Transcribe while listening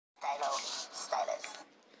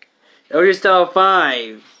OG Style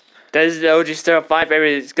 5. That is the OG Style 5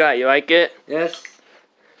 everybody's got. You like it? Yes.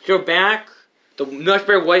 Go back. The much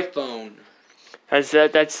better white phone. That's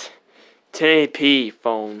 1080p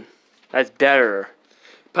phone. That's better.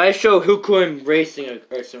 Probably show Hukum Racing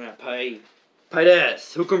or something. Probably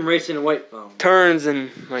this. Hukum Racing a white phone. Turns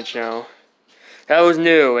and much now. That was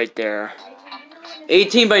new right there.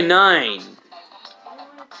 18 by 9.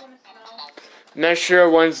 I'm not sure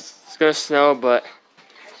when it's gonna snow, but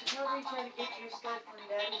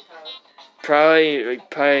probably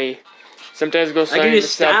sometimes go I snow can in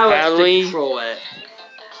use South stylus to Hadley. control it.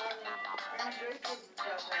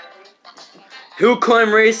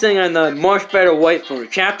 Hukum Racing on the much better white phone.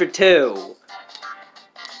 Chapter 2.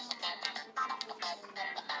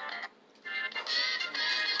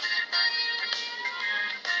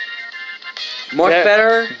 Much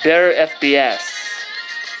better? Better FPS.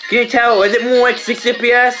 Can you tell? Is it more like 60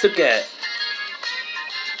 FPS? Look at it.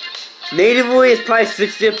 Natively, it's probably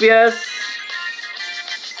 60 FPS.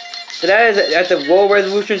 So that is at the low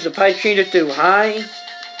resolution, so probably change it to high.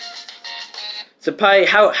 So probably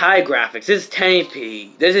how high graphics. This is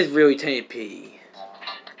 1080p. This is really 1080p.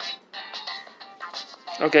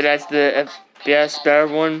 Okay, that's the FPS better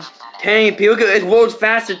one. 1080p. Look at it. It loads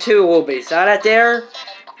faster too a little bit. Saw that there?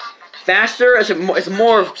 Faster. It's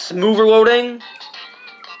more smoother loading.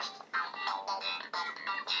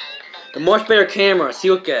 The much better camera. See,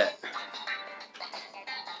 look at it.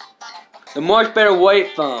 The much better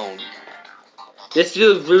white phone. This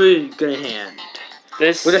feels really good in hand.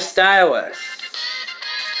 This with a stylus.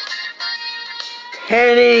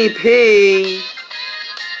 1080p.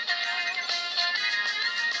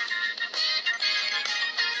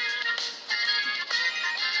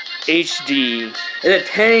 HD. It's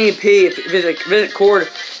a 1080p. If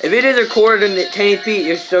it is recorded in the 1080p,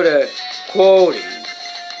 you show the quality.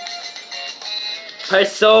 By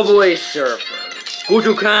Subway Surfer. Go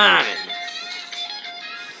to comments.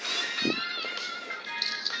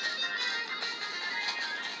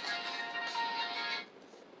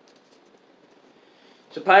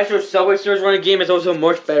 So Pyro Subway Surfers running game is also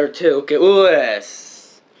much better too. Okay, look at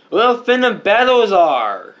this. Look how thin the bezels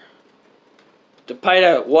are. The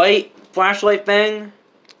Pyro white flashlight thing.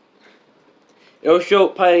 It'll show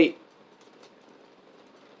probably.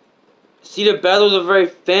 See, the bezels are very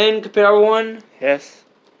thin compared to our one? Yes.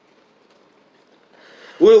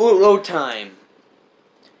 Load time.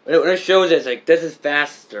 When it shows it, it's like, this is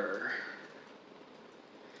faster.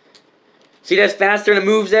 See, that's faster and it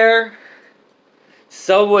moves there?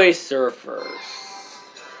 Subway Surfers.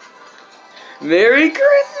 Merry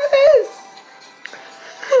Christmas!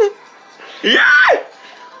 Yeah!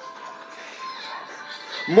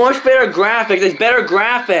 Much better graphics. There's better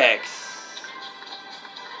graphics.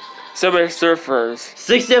 Subway Surfers.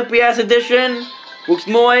 60 FPS edition. Looks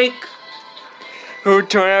more like. Who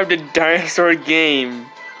turned out the dinosaur game?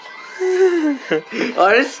 On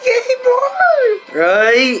a skateboard!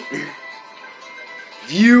 Right?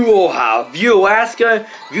 View Ohio. View Alaska.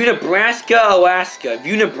 View Nebraska, Alaska.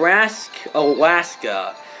 View Nebraska,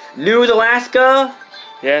 Alaska. New Alaska?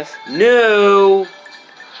 Yes. New.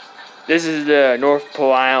 This is the North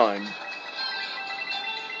Pole Island.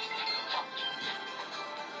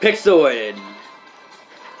 Pixelated.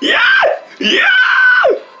 Yeah! Yeah!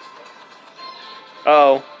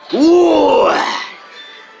 Oh. Ooh!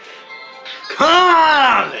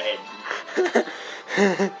 Common!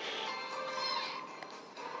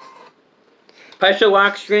 Probably show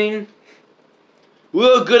lock screen.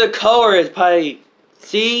 Look good a color is probably.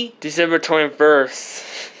 See? December 21st.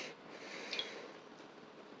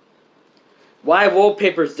 Why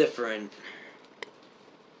wallpaper's different?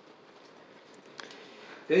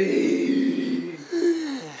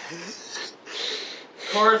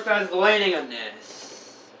 Cars fast landing on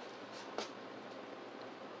this.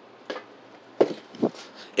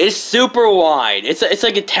 It's super wide. It's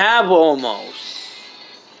like a tab almost.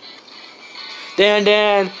 Dan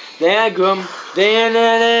gum, dan gum, dan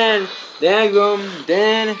gum, dan gum,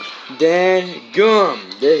 dan gum,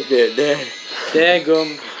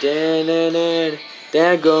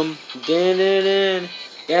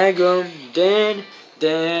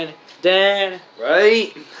 dan,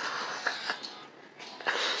 right?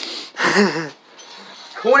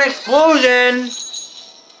 Corn explosion.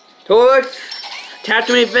 Torch. Tap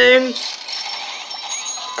too many things.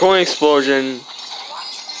 Coin explosion.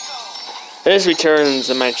 This returns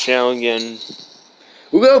on my channel again.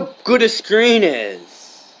 Look how good the screen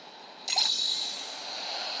is.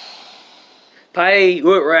 Pi,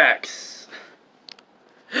 look Rex.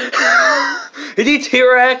 Is he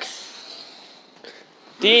T-Rex?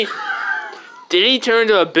 Did he turn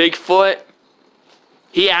into a Bigfoot?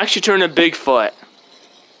 He actually turned a Bigfoot.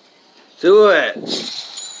 Do it.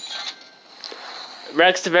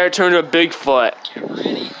 Rex the bear turned to a Bigfoot.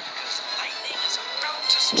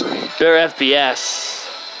 Better FPS.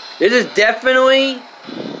 This is definitely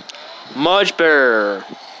Much better.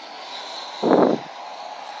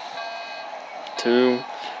 2,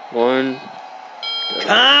 1.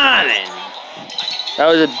 common. That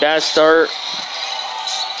was a bad start.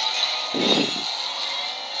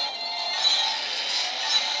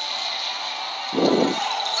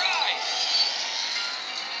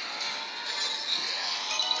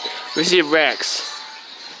 We see Rex.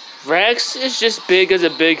 Rex is just big as a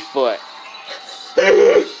Bigfoot.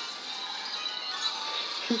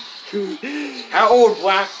 Our old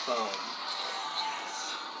black phone.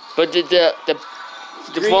 But did the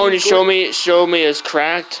phone you show me is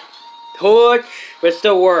cracked? Torch, but it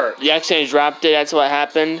still works. You accidentally dropped it. That's what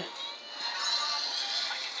happened.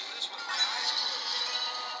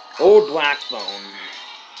 Old black phone.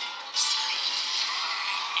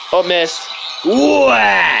 Oh, missed.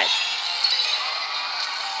 What?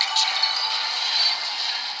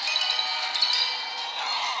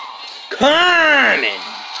 Common.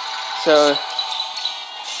 So,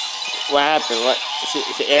 what happened? What?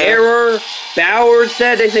 Is it Error. Bauer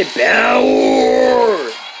said. They say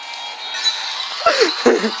Bauer.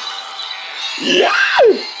 Yeah.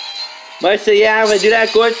 Might say yeah. If I do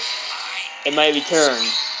that, good. It might return.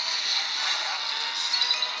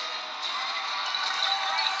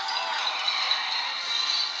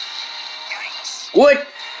 What?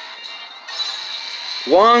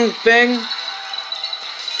 Wrong thing.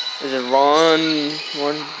 Is it wrong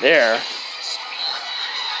one? There.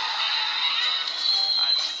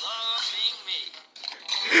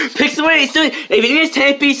 Pixelated. If you use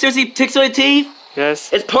 1080p, seriously, pixelated teeth.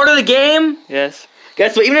 Yes. It's part of the game. Yes.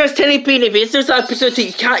 Guess what? Even though it's 1080p, and if you still saw pixelated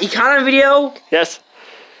teeth, you count on video. Yes.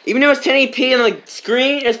 Even though it's 1080p on the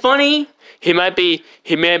screen, it's funny. He might be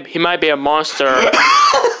a monster.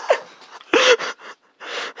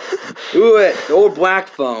 Ooh, it. The old black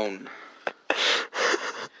phone.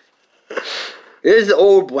 This is the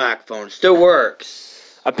old black phone. Still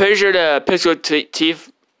works. I'm pretty sure the pixel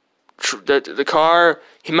teeth, the car.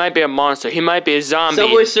 He might be a monster. He might be a zombie.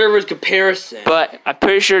 Subway Surfers comparison. But I'm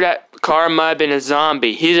pretty sure that car might have been a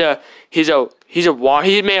zombie. He's made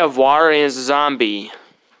of water and he's a zombie.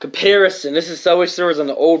 Comparison. This is Subway Surfers on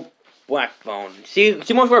the old black phone. See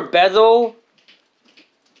one for a bezel.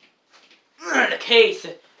 The case.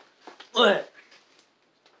 Look.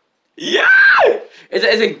 Yeah. It's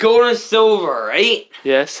a gold and silver, right?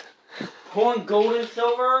 Yes. Pulling gold and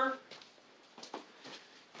silver.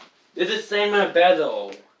 It's the same amount of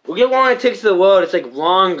bezel. We'll get one that takes to the world. It's like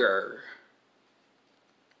longer.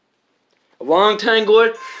 A long time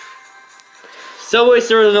glitch. Subway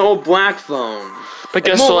Surfers is an old black phone. But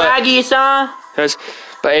guess more what? laggy, you saw? Yes.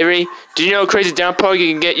 But Avery, do you know Crazy Downpour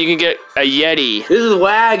you can get a Yeti? This is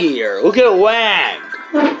waggier. Look at wag.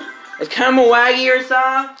 It's kind of more waggier,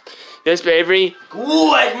 saw? Yes, but Avery.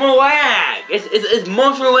 Ooh, it's more wag. It's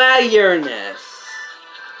much more waggier in this.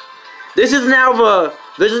 This is now the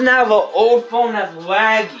old phone that's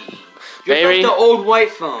laggy. Just Baby, like the old white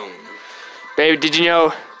phone. Baby, did you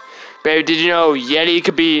know Yeti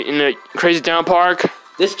could be in the Crazy Town Park?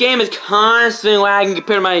 This game is constantly lagging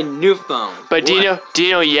compared to my new phone. But do you know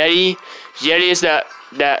Yeti? Yeti is that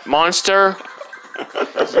monster.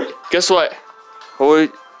 Guess what?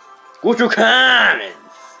 What's your comments?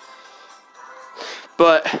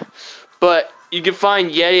 But you can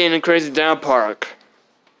find Yeti in the Crazy Town Park.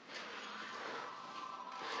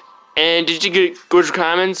 And did you get good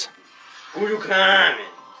comments? What's your comments?